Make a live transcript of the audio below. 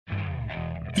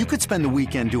You could spend the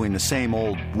weekend doing the same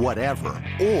old whatever,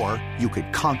 or you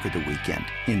could conquer the weekend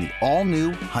in the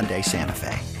all-new Hyundai Santa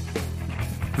Fe.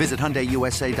 Visit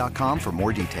HyundaiUSA.com for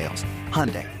more details.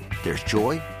 Hyundai, there's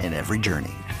joy in every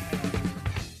journey.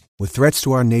 With threats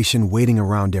to our nation waiting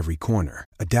around every corner,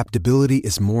 adaptability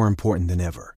is more important than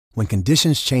ever. When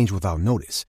conditions change without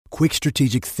notice, quick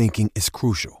strategic thinking is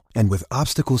crucial. And with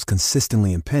obstacles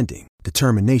consistently impending,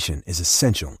 determination is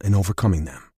essential in overcoming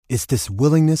them. It's this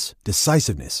willingness,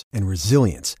 decisiveness, and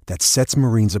resilience that sets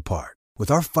Marines apart. With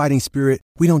our fighting spirit,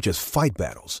 we don't just fight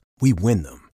battles, we win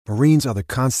them. Marines are the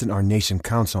constant our nation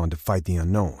counts on to fight the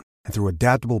unknown. And through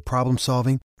adaptable problem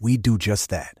solving, we do just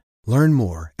that. Learn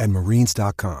more at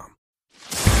marines.com.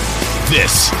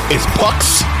 This is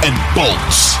Pucks and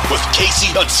Bolts with Casey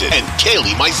Hudson and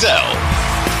Kaylee Mizell.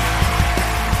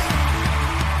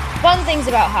 Fun things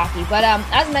about hockey, but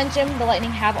as mentioned, the Lightning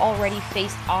have already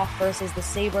faced off versus the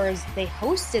Sabres. They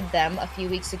hosted them a few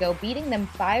weeks ago, beating them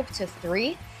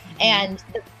 5-3. And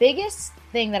the biggest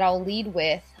thing that I'll lead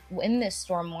with in this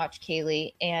Storm Watch,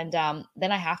 Kaylee, and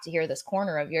then I have to hear this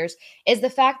corner of yours, is the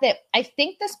fact that I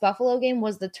think this Buffalo game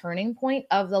was the turning point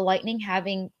of the Lightning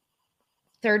having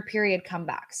third period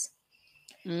comebacks.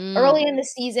 Early in the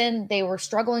season, they were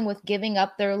struggling with giving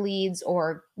up their leads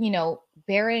or,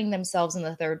 burying themselves in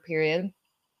the third period.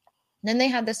 Then they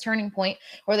had this turning point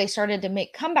where they started to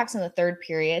make comebacks in the third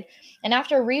period. And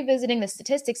after revisiting the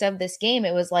statistics of this game,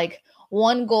 it was like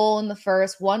 1 goal in the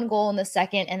first, 1 goal in the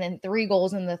second, and then 3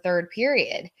 goals in the third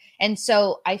period. And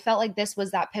so I felt like this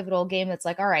was that pivotal game that's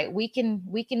like, all right, we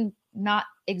can not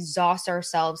exhaust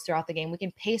ourselves throughout the game. We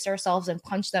can pace ourselves and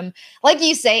punch them, like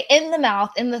you say, in the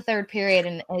mouth in the third period.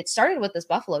 And it started with this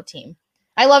Buffalo team.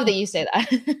 I love that you say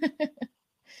that.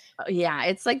 Yeah,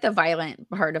 it's like the violent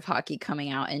part of hockey coming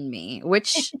out in me,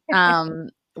 which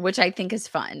I think is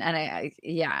fun. And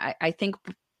I think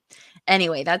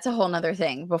anyway, that's a whole nother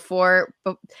thing. But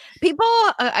people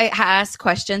I ask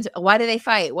questions, why do they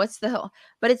fight? What's the hell?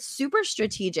 But it's super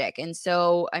strategic. And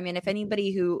so, I mean, if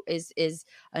anybody who is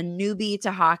a newbie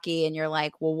to hockey and you're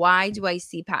like, well, why do I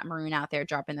see Pat Maroon out there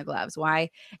dropping the gloves? Why?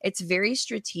 It's very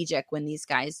strategic when these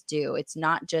guys do. It's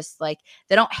not just like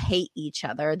they don't hate each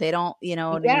other. They don't,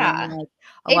 what I mean? Like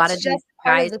a lot of these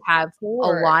guys have a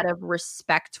lot of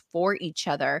respect for each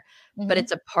other, but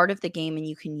it's a part of the game and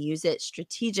you can use it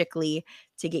strategically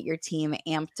to get your team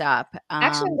amped up.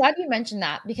 Actually, I'm glad you mentioned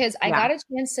that because I got a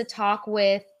chance to talk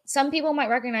with, some people might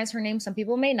recognize her name, some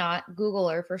people may not. Google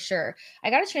her for sure. I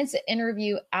got a chance to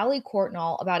interview Allie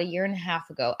Courtnall about 1.5 years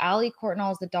ago. Allie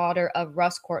Courtnall is the daughter of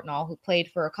Russ Courtnall, who played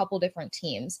for a couple different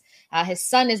teams. His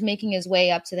son is making his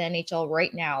way up to the NHL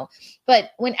right now.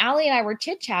 But when Allie and I were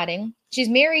chit-chatting, she's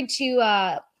married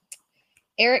to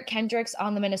Eric Kendricks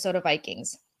on the Minnesota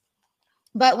Vikings.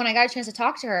 But when I got a chance to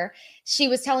talk to her, she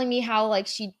was telling me how like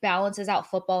she balances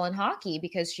out football and hockey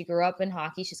because she grew up in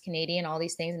hockey. She's Canadian, all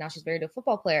these things. And now she's married to a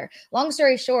football player. Long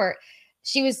story short,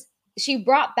 she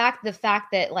brought back the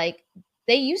fact that like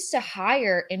they used to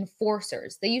hire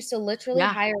enforcers. They used to literally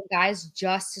hire guys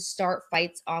just to start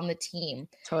fights on the team,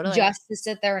 just to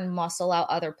sit there and muscle out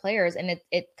other players. And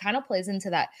it kind of plays into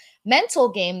that mental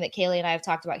game that Kaylee and I have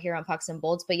talked about here on Pucks and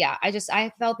Bolts. But yeah,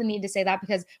 I felt the need to say that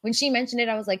because when she mentioned it,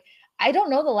 I was like, I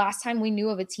don't know the last time we knew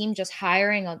of a team just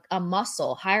hiring a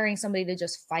muscle, hiring somebody to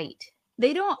just fight.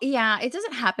 They don't, it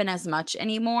doesn't happen as much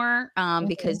anymore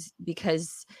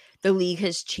because the league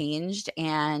has changed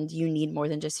and you need more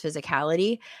than just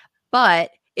physicality,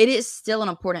 but it is still an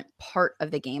important part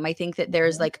of the game. I think that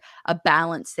there's like a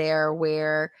balance there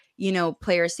where,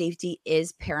 player safety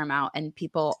is paramount and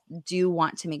people do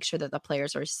want to make sure that the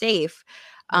players are safe.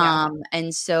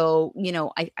 And so,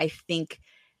 I think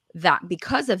that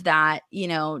because of that,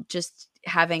 just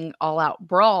having all out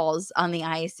brawls on the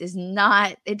ice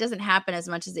it doesn't happen as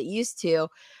much as it used to.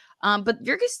 But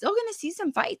you're still going to see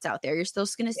some fights out there. You're still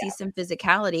going to see some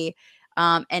physicality.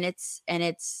 And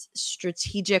it's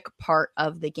strategic part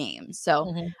of the game.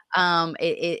 So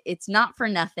it's not for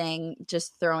nothing,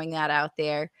 just throwing that out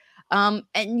there. And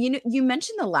you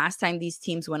mentioned the last time these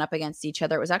teams went up against each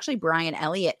other, it was actually Brian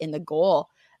Elliott in the goal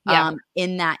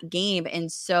in that game. And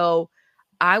so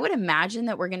I would imagine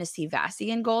that we're going to see Vasi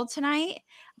in goal tonight,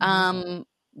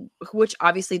 which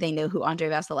obviously they know who Andrei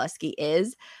Vasilevsky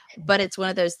is, but it's one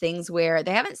of those things where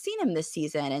they haven't seen him this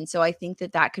season. And so I think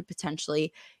that could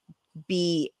potentially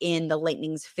be in the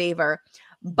Lightning's favor.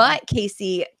 But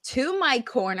Casey, to my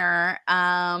corner,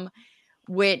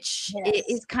 which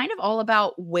is kind of all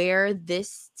about where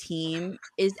this team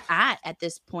is at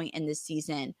this point in this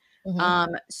season.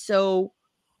 So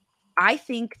I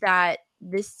think that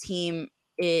this team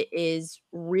it is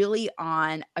really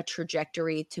on a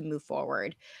trajectory to move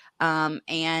forward.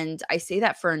 And I say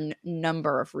that for a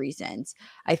number of reasons.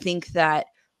 I think that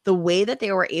the way that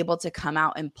they were able to come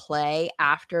out and play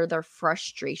after their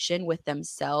frustration with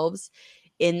themselves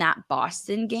in that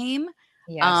Boston game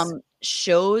Yes.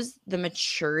 shows the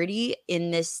maturity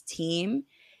in this team.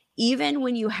 Even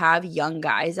when you have young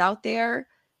guys out there,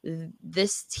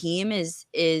 this team is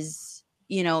there's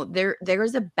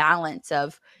a balance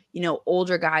of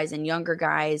older guys and younger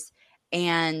guys,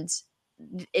 and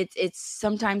it's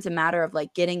sometimes a matter of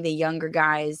like getting the younger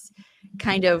guys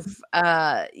kind of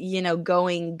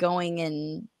going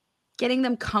and getting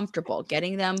them comfortable,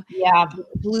 getting them Yeah.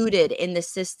 included in the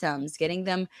systems, getting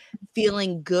them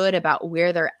feeling good about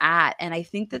where they're at. And I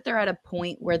think that they're at a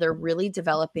point where they're really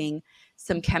developing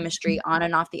some chemistry on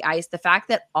and off the ice. The fact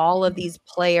that all of these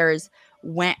players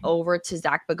went over to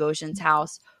Zach Bogosian's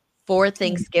house for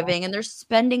Thanksgiving and they're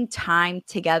spending time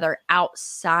together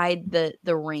outside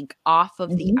the rink, off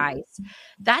of the ice.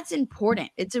 That's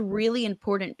important. It's a really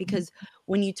important, because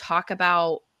when you talk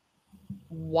about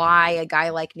why a guy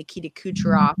like Nikita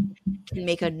Kucherov can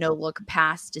make a no-look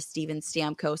pass to Steven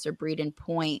Stamkos or Breeden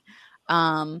Point,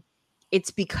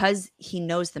 it's because he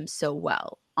knows them so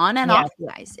well on and off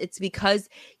the ice. It's because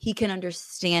he can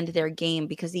understand their game,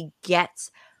 because he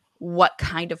gets what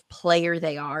kind of player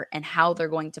they are and how they're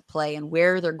going to play and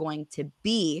where they're going to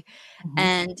be.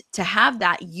 And to have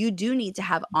that, you do need to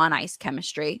have on-ice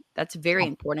chemistry. That's very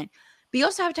important. But you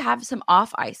also have to have some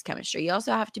off-ice chemistry. You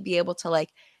also have to be able to like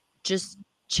just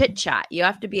chit chat. You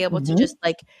have to be able to just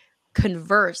like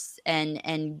converse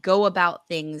and go about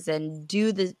things and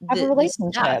do the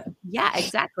relationship. stuff. Yeah,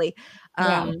 exactly.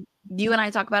 You and I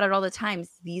talk about it all the time.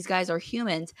 These guys are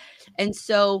humans. And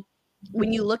so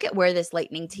when you look at where this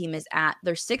Lightning team is at,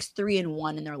 they're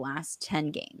 6-3-1 in their last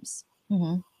 10 games.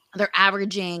 They're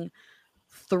averaging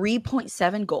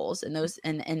 3.7 goals in those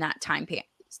in that time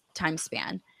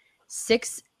span,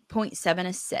 6.7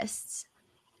 assists,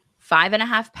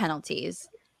 5.5 penalties,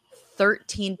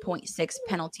 13.6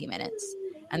 penalty minutes,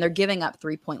 and they're giving up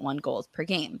 3.1 goals per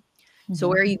game. So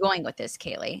where are you going with this,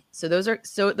 Kaylee? So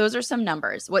those are some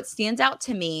numbers. What stands out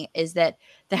to me is that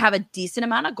they have a decent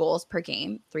amount of goals per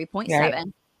game, 3.7. Right.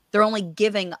 They're only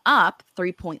giving up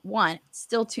 3.1,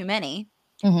 still too many.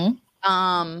 The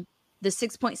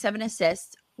 6.7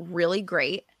 assists, really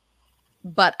great.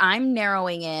 But I'm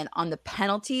narrowing in on the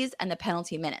penalties and the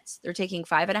penalty minutes. They're taking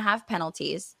 5.5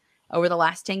 penalties over the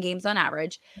last 10 games on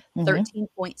average,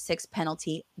 13.6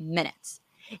 penalty minutes.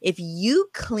 If you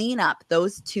clean up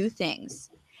those two things,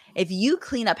 if you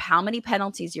clean up how many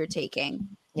penalties you're taking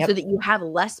so that you have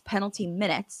less penalty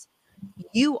minutes,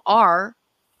 you are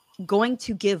going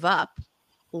to give up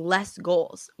less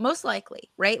goals, most likely,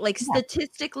 right? Like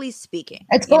statistically speaking.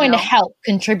 It's going to help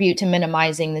contribute to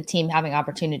minimizing the team having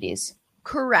opportunities.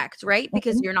 Correct, right?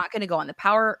 Because you're not going to go on the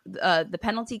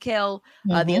penalty kill.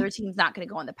 The other team's not going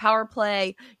to go on the power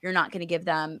play. You're not going to give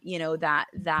them,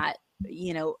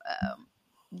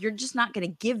 you're just not going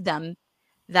to give them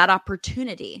that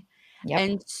opportunity.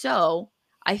 And so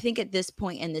I think at this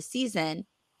point in the season,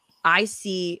 I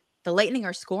see the Lightning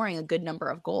are scoring a good number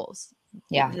of goals.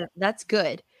 Yeah, that's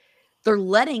good. They're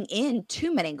letting in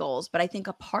too many goals, but I think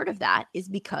a part of that is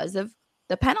because of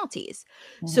the penalties.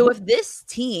 So if this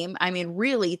team, I mean,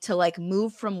 really to like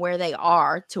move from where they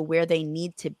are to where they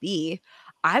need to be,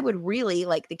 I would really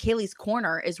like the Kaylee's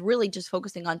Corner is really just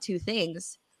focusing on two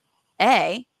things.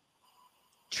 A,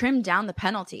 trim down the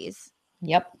penalties.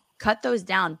 Cut those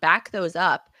down, back those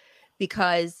up,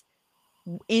 because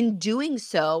in doing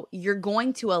so, you're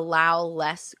going to allow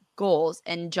less goals.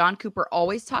 And John Cooper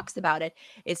always talks about it.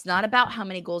 It's not about how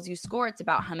many goals you score. It's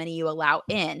about how many you allow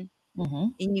in.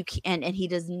 And he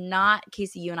does not,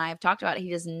 Casey, you and I have talked about it. He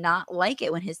does not like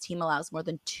it when his team allows more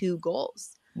than 2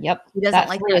 goals. He doesn't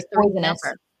like that 3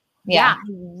 number. Yeah,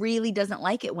 he really doesn't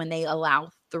like it when they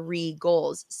allow 3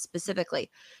 goals specifically.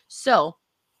 So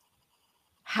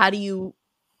how do you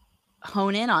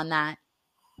hone in on that?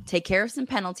 Take care of some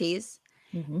penalties.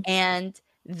 And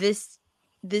this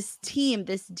team,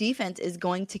 this defense is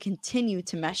going to continue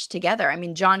to mesh together. I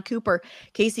mean, John Cooper,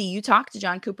 Casey, you talked to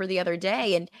John Cooper the other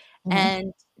day,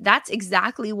 and that's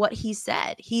exactly what he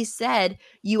said. He said,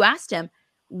 you asked him,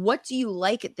 what do you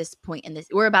like at this point in this?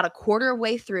 We're about a quarter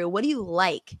way through. What do you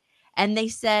like? And they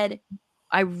said,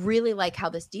 I really like how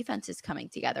this defense is coming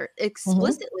together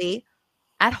explicitly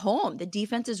at home. The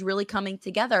defense is really coming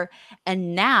together.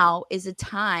 And now is a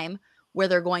time where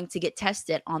they're going to get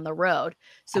tested on the road.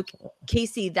 So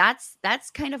Casey, that's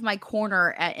kind of my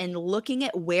corner in looking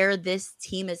at where this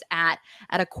team is at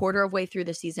a quarter of way through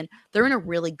the season. They're in a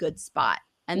really good spot.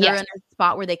 and they're in a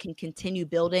spot where they can continue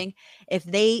building. If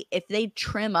they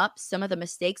trim up some of the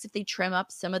mistakes, if they trim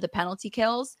up some of the penalty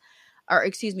kills, or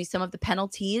excuse me, some of the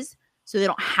penalties, so they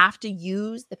don't have to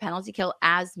use the penalty kill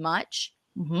as much,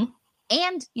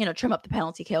 and, trim up the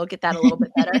penalty kill, get that a little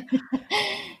bit better.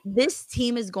 This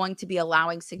team is going to be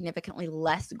allowing significantly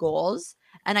less goals.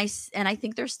 And I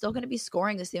think they're still going to be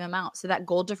scoring the same amount. So that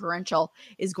goal differential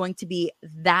is going to be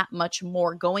that much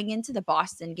more. Going into the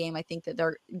Boston game, I think that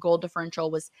their goal differential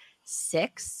was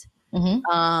 6,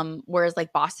 whereas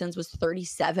like Boston's was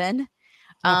 37.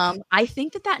 I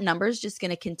think that number is just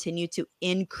going to continue to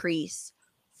increase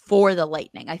for the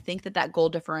Lightning. I think that goal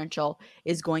differential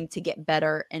is going to get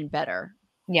better and better.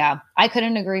 Yeah, I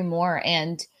couldn't agree more.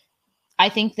 And I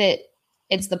think that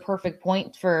it's the perfect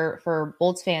point for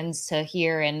Bolts fans to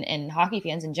hear, and hockey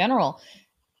fans in general.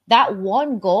 That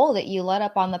one goal that you let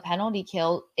up on the penalty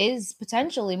kill is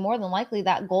potentially more than likely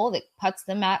that goal that puts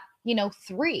them at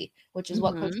 3, which is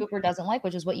what Coach Cooper doesn't like,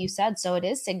 which is what you said. So it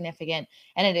is significant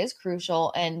and it is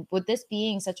crucial. And with this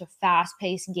being such a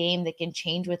fast-paced game that can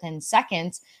change within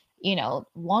seconds,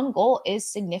 one goal is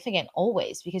significant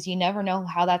always, because you never know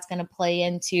how that's going to play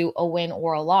into a win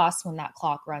or a loss when that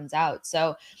clock runs out.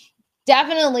 So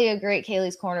definitely a great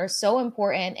Kaylee's Corner. So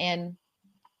important. And,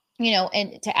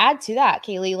 and to add to that,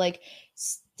 Kaylee, like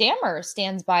Stammer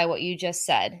stands by what you just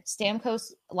said.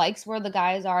 Stamkos likes where the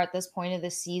guys are at this point of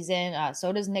the season.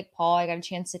 So does Nick Paul. I got a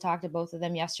chance to talk to both of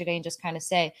them yesterday and just kind of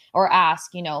say, or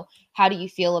ask, how do you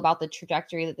feel about the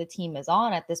trajectory that the team is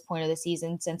on at this point of the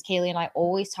season? Since Kaylee and I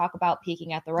always talk about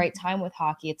peaking at the right time with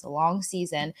hockey. It's a long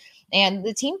season and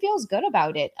the team feels good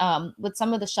about it. With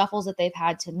some of the shuffles that they've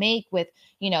had to make with,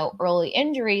 early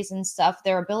injuries and stuff,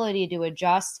 their ability to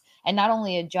adjust, and not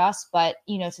only adjust, but,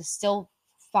 to still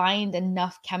find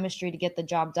enough chemistry to get the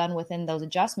job done within those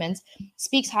adjustments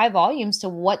speaks high volumes to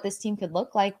what this team could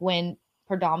look like when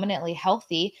predominantly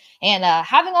healthy, and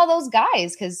having all those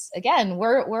guys. Cause again,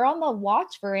 we're on the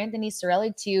watch for Anthony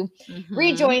Cirelli to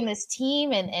rejoin this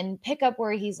team and pick up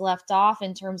where he's left off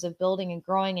in terms of building and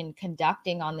growing and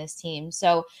conducting on this team.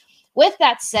 So with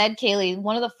that said, Kaylee,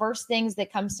 one of the first things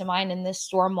that comes to mind in this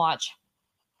Storm watch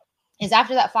is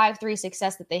after that 5-3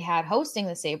 success that they had hosting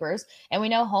the Sabres, and we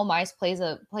know home ice plays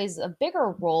a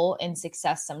bigger role in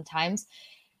success sometimes.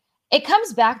 It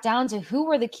comes back down to who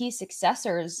were the key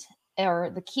successors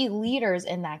or the key leaders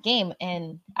in that game.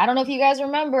 And I don't know if you guys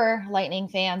remember, Lightning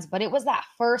fans, but it was that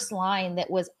first line that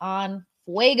was on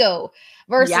fuego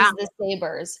versus the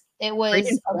Sabres. It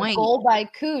was a goal by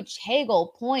Cooch,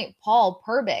 Hagel, Point, Paul,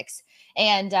 Perbix,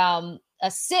 and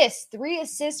 3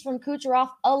 assists from Kucherov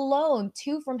alone,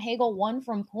 2 from Hagel, 1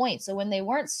 from Point. So when they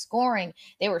weren't scoring,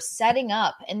 they were setting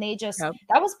up, and they just,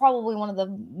 that was probably one of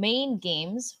the main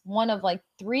games, one of like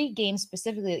 3 games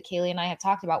specifically that Kaylee and I have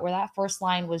talked about, where that first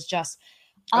line was just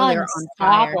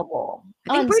unstoppable.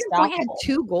 I think Braden Point had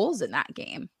 2 goals in that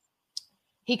game.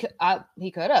 He could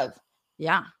have.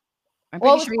 Yeah. It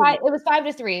was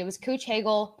 5-3. It was Cooch,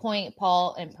 Hagel, Point,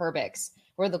 Paul, and Perbix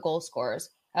were the goal scorers.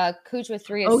 Cooch with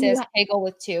 3 assists, Hagel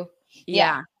with 2.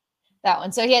 Yeah, that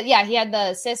one. So he had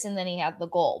the assist and then he had the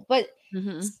goal. But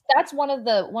that's one of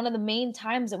the main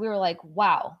times that we were like,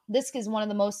 wow, this is one of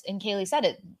the most, and Kaylee said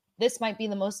it, this might be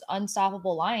the most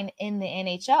unstoppable line in the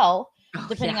NHL,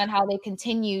 depending on how they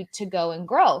continue to go and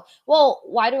grow. Well,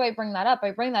 why do I bring that up?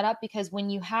 I bring that up because when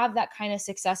you have that kind of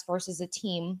success versus a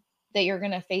team that you're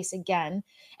going to face again.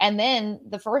 And then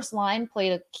the first line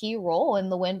played a key role in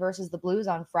the win versus the Blues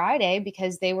on Friday,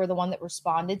 because they were the one that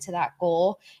responded to that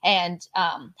goal and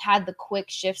had the quick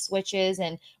shift switches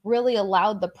and really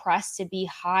allowed the press to be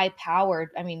high powered.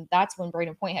 I mean, that's when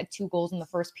Braden Point had 2 goals in the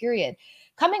first period.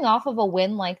 Coming off of a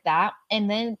win like that and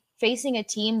then facing a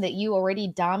team that you already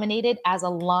dominated as a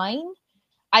line,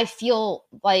 I feel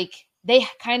like they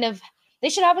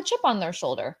should have a chip on their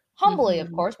shoulder. Humbly,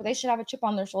 of course, but they should have a chip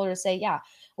on their shoulder to say, yeah,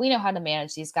 we know how to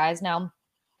manage these guys. Now,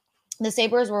 the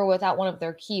Sabres were without one of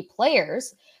their key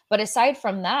players, but aside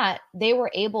from that, they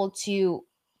were able to,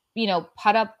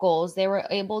 put up goals. They were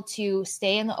able to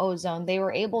stay in the ozone. They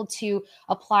were able to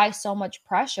apply so much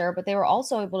pressure, but they were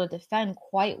also able to defend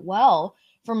quite well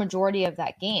for majority of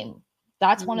that game.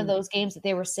 That's one of those games that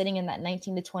they were sitting in that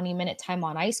 19 to 20 minute time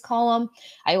on ice column.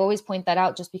 I always point that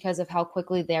out just because of how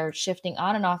quickly they're shifting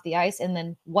on and off the ice, and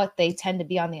then what they tend to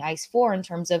be on the ice for in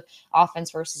terms of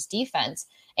offense versus defense.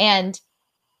 And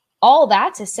all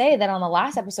that to say that on the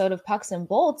last episode of Pucks and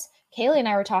Bolts, Kaylee and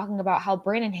I were talking about how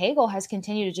Brandon Hagel has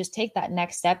continued to just take that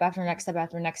next step after next step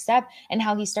after next step, and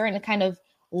how he's starting to kind of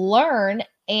learn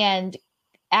and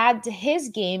add to his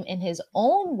game in his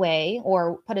own way,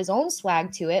 or put his own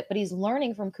swag to it, but he's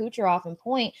learning from Kucherov and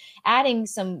Point, adding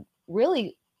some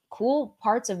really cool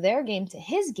parts of their game to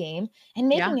his game and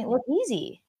making it look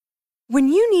easy. When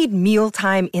you need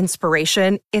mealtime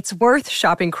inspiration, it's worth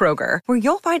shopping Kroger, where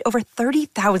you'll find over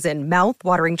 30,000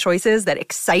 mouth-watering choices that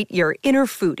excite your inner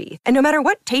foodie. And no matter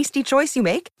what tasty choice you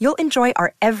make, you'll enjoy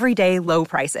our everyday low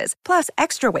prices, plus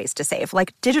extra ways to save,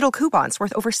 like digital coupons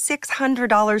worth over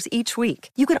 $600 each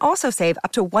week. You can also save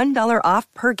up to $1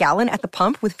 off per gallon at the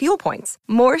pump with fuel points.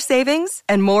 More savings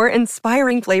and more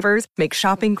inspiring flavors make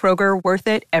shopping Kroger worth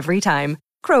it every time.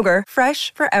 Kroger,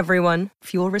 fresh for everyone.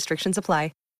 Fuel restrictions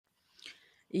apply.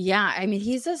 Yeah, I mean,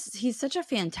 he's such a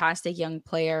fantastic young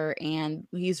player, and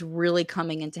he's really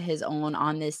coming into his own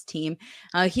on this team.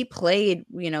 He played,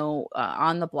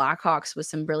 on the Blackhawks with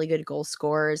some really good goal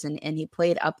scorers, and he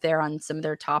played up there on some of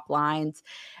their top lines,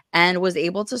 and was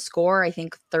able to score, I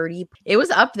think, 30. It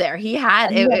was up there. He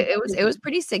had it was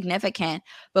pretty significant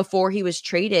before he was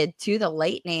traded to the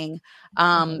Lightning.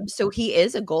 So he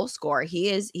is a goal scorer.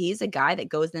 He's a guy that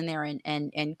goes in there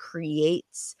and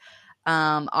creates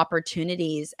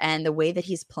opportunities, and the way that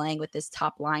he's playing with this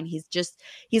top line, he's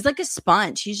like a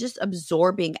sponge. He's just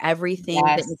absorbing everything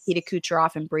that Nikita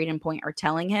Kucherov and Braden Point are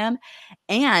telling him.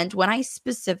 And when I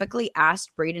specifically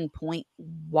asked Braden Point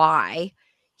why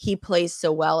he plays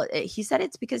so well, he said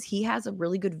it's because he has a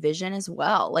really good vision as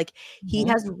well. Like he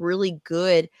has really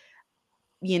good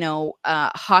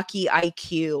hockey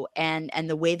IQ, and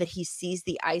the way that he sees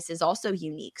the ice is also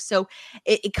unique. So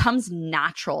it comes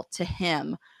natural to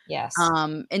him. Yes.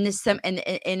 In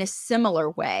a similar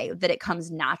way that it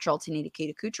comes natural to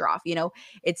Nikita Kucherov.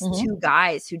 It's two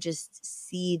guys who just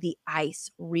see the ice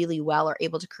really well, are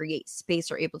able to create space,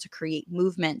 are able to create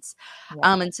movements.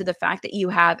 And so the fact that you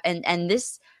have, and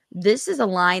this is a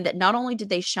line that not only did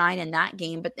they shine in that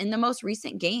game, but in the most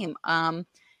recent game,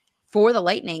 for the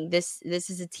Lightning, this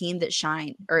is a team that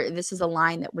shined, or this is a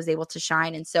line that was able to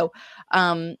shine. And so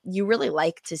you really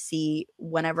like to see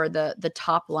whenever the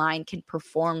top line can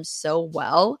perform so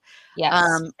well.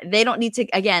 Yes. They don't need to,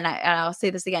 again, I'll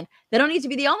say this again, they don't need to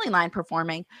be the only line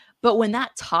performing, but when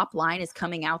that top line is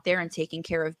coming out there and taking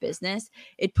care of business,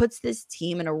 it puts this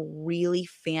team in a really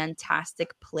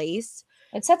fantastic place.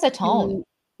 It sets a tone.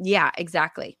 Yeah,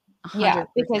 exactly. 100%. Yeah,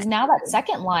 because now that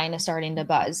second line is starting to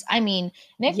buzz. I mean,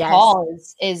 Nick Paul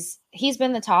is he's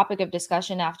been the topic of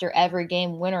discussion after every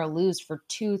game, win or lose, for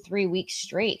 2-3 weeks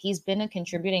straight. He's been a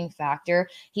contributing factor.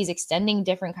 He's extending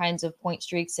different kinds of point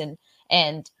streaks,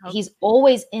 and he's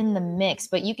always in the mix,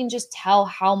 but you can just tell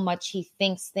how much he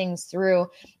thinks things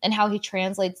through and how he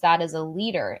translates that as a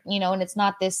leader, and it's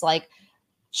not this like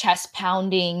chest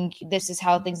pounding, this is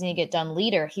how things need to get done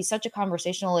leader. He's such a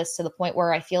conversationalist to the point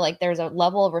where I feel like there's a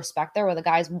level of respect there where the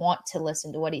guys want to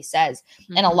listen to what he says.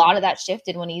 And a lot of that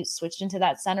shifted when he switched into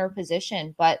that center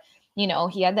position. But, he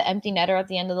had the empty netter at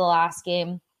the end of the last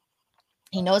game.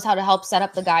 He knows how to help set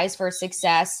up the guys for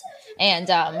success. And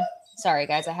sorry,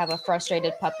 guys, I have a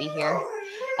frustrated puppy here.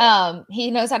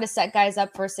 He knows how to set guys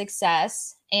up for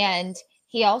success. And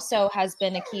he also has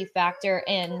been a key factor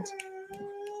in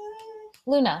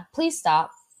Luna, please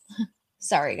stop.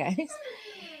 Sorry, guys.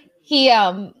 He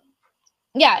and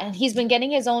he's been getting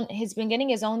his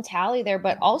own tally there,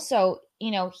 but also,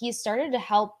 he's started to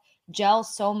help gel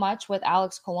so much with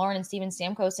Alex Killorn and Steven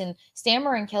Stamkos, and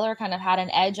Stammer and Killer kind of had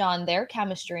an edge on their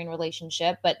chemistry and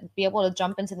relationship, but be able to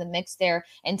jump into the mix there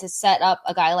and to set up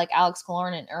a guy like Alex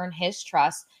Killorn and earn his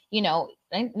trust.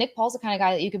 Nick Paul's the kind of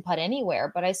guy that you can put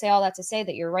anywhere, but I say all that to say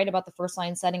that you're right about the first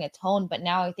line setting a tone, but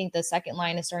now I think the second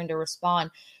line is starting to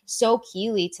respond so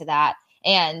keenly to that.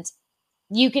 And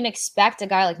you can expect a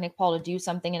guy like Nick Paul to do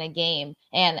something in a game.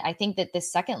 And I think that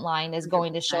this second line is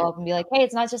going to show up and be like, hey,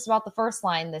 it's not just about the first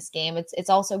line this game. It's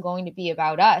also going to be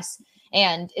about us.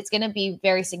 And it's going to be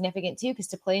very significant too, because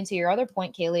to play into your other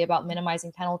point, Kaylee, about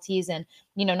minimizing penalties and,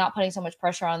 not putting so much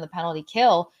pressure on the penalty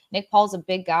kill, Nick Paul's a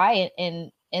big guy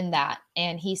in that.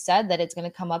 And he said that it's going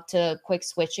to come up to quick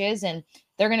switches, and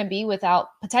they're going to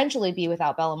potentially be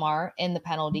without Bellemare in the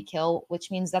penalty kill,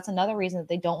 which means that's another reason that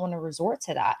they don't want to resort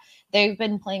to that. They've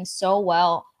been playing so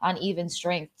well on even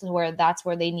strength to where that's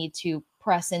where they need to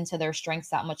press into their strengths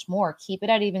that much more. Keep it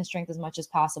at even strength as much as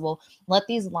possible. Let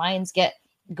these lines get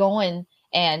going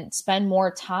and spend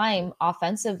more time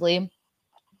offensively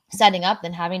setting up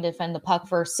than having to defend the puck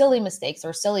for silly mistakes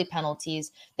or silly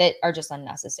penalties that are just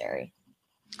unnecessary.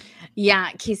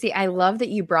 Yeah, Casey, I love that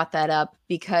you brought that up,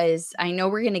 because I know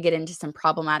we're going to get into some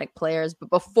problematic players, but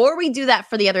before we do that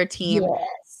for the other team,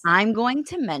 I'm going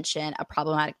to mention a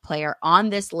problematic player on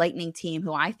this Lightning team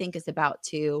who I think is about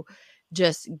to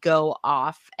just go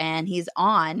off. And he's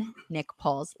on Nick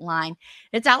Paul's line.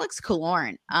 It's Alex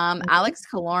Killorn. Alex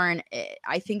Killorn,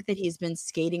 I think that he's been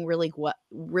skating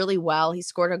really well. He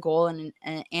scored a goal and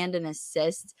an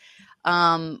assist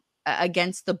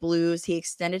against the Blues. He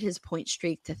extended his point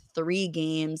streak to 3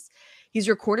 games. He's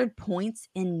recorded points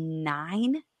in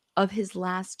 9 of his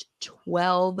last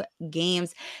 12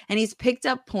 games, and he's picked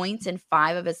up points in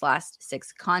 5 of his last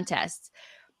 6 contests.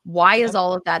 Why is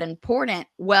all of that important?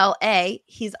 Well,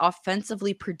 he's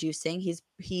offensively producing.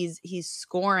 He's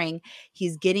scoring.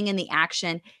 He's getting in the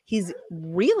action. He's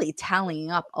really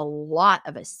tallying up a lot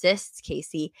of assists,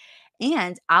 Casey.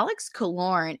 And Alex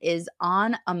Killorn is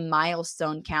on a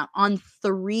milestone count, on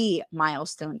 3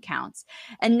 milestone counts.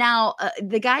 And now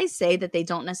the guys say that they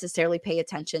don't necessarily pay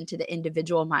attention to the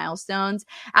individual milestones.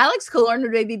 Alex Killorn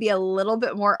would maybe be a little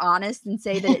bit more honest and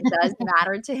say that it does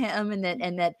matter to him, and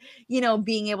that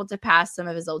being able to pass some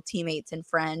of his old teammates and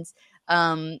friends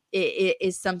it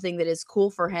is something that is cool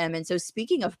for him. And so,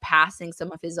 speaking of passing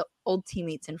some of his old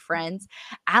teammates and friends,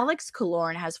 Alex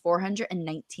Killorn has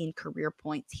 419 career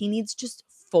points. He needs just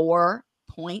 4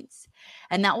 points,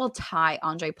 and that will tie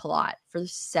Andre Palat for the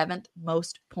 7th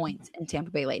most points in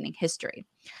Tampa Bay Lightning history.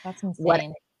 That's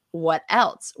insane. What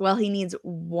else? Well, he needs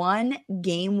 1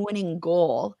 game-winning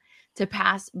goal to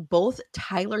pass both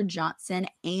Tyler Johnson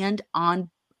and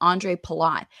Andre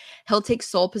Palat. He'll take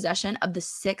sole possession of the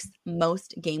 6th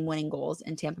most game-winning goals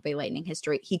in Tampa Bay Lightning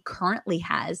history. He currently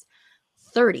has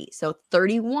 30. So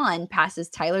 31 passes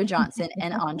Tyler Johnson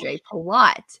and Andre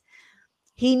Palat.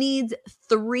 He needs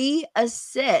 3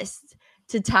 assists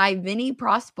to tie Vinny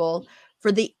Prospal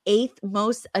for the 8th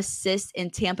most assists in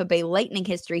Tampa Bay Lightning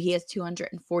history. He has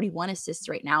 241 assists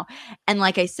right now. And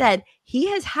like I said, he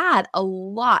has had a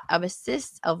lot of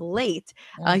assists of late.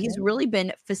 He's really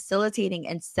been facilitating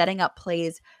and setting up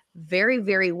plays very,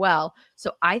 very well.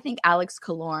 So I think Alex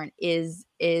Killorn is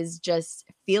just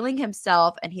feeling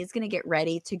himself, and he's going to get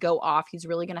ready to go off. He's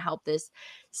really going to help this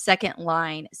second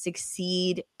line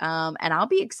succeed. And I'll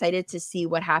be excited to see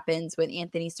what happens when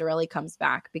Anthony Cirelli comes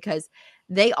back, because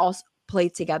they also play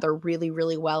together really,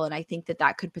 really well. And I think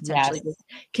that could potentially just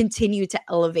continue to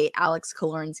elevate Alex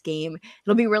Killorn's game.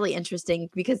 It'll be really interesting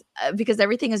because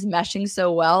everything is meshing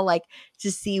so well, like to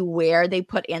see where they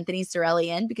put Anthony Cirelli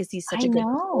in, because he's such a good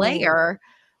player,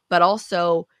 but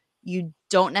also you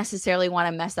don't necessarily want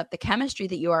to mess up the chemistry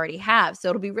that you already have. So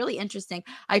it'll be really interesting.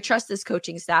 I trust this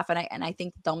coaching staff, and I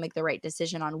think they'll make the right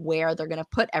decision on where they're going to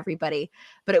put everybody,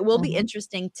 but it will be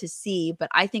interesting to see. But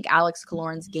I think Alex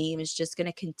Killorn's game is just going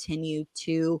to continue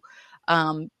to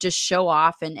just show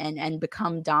off and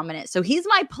become dominant. So he's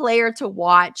my player to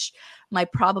watch, my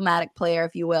problematic player,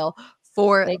 if you will,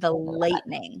 for the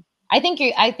Lightning. I think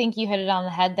you hit it on the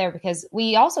head there, because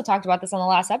we also talked about this on the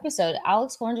last episode.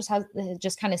 Alex Killorn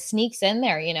just kind of sneaks in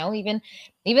there, even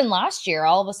last year,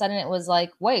 all of a sudden it was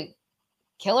like, wait,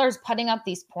 Killer's putting up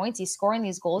these points, he's scoring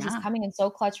these goals, he's coming in so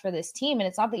clutch for this team. And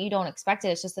it's not that you don't expect it,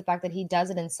 it's just the fact that he does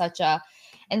it in such a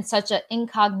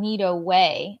incognito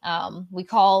way. We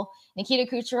call Nikita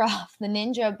Kucherov the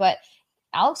ninja, but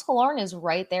Alex Killorn is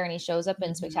right there, and he shows up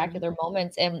in spectacular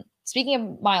moments. And speaking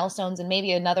of milestones, and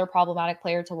maybe another problematic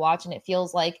player to watch, and it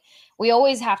feels like we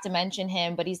always have to mention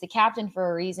him, but he's the captain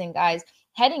for a reason, guys.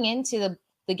 Heading into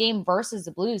the game versus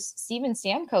the Blues, Steven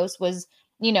Stamkos was,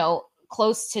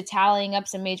 close to tallying up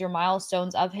some major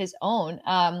milestones of his own.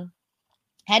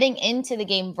 Heading into the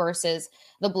game versus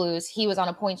the Blues, he was on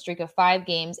a point streak of 5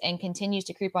 games and continues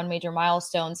to creep on major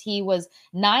milestones. He was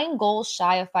 9 goals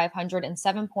shy of 500 and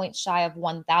 7 points shy of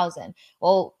 1,000.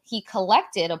 Well, he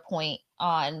collected a point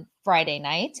on Friday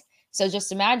night. So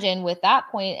just imagine, with that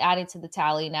point added to the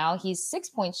tally, now he's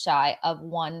 6 points shy of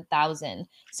 1,000.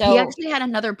 So he actually had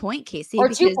another point, Casey. Or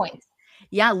 2 points.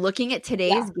 Yeah, looking at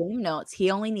today's game notes,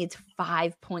 he only needs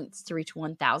 5 points to reach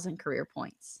 1,000 career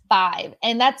points. 5.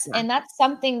 And that's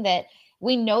something that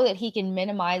we know that he can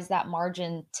minimize that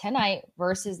margin tonight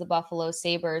versus the Buffalo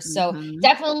Sabres. So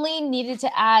definitely needed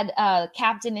to add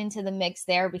captain into the mix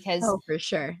there, because for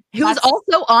sure. He was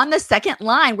also on the second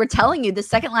line. We're telling you, the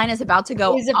second line is about to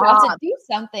go. He's about to do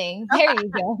something. There you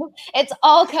go. It's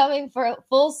all coming for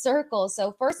full circle.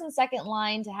 So first and second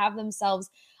line to have themselves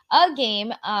a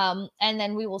game. And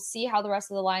then we will see how the rest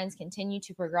of the Lions continue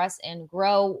to progress and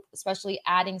grow, especially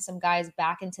adding some guys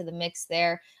back into the mix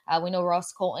there. We know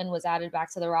Ross Colton was added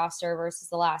back to the roster versus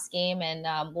the last game, and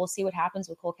we'll see what happens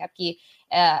with Cole Koepke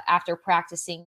after practicing.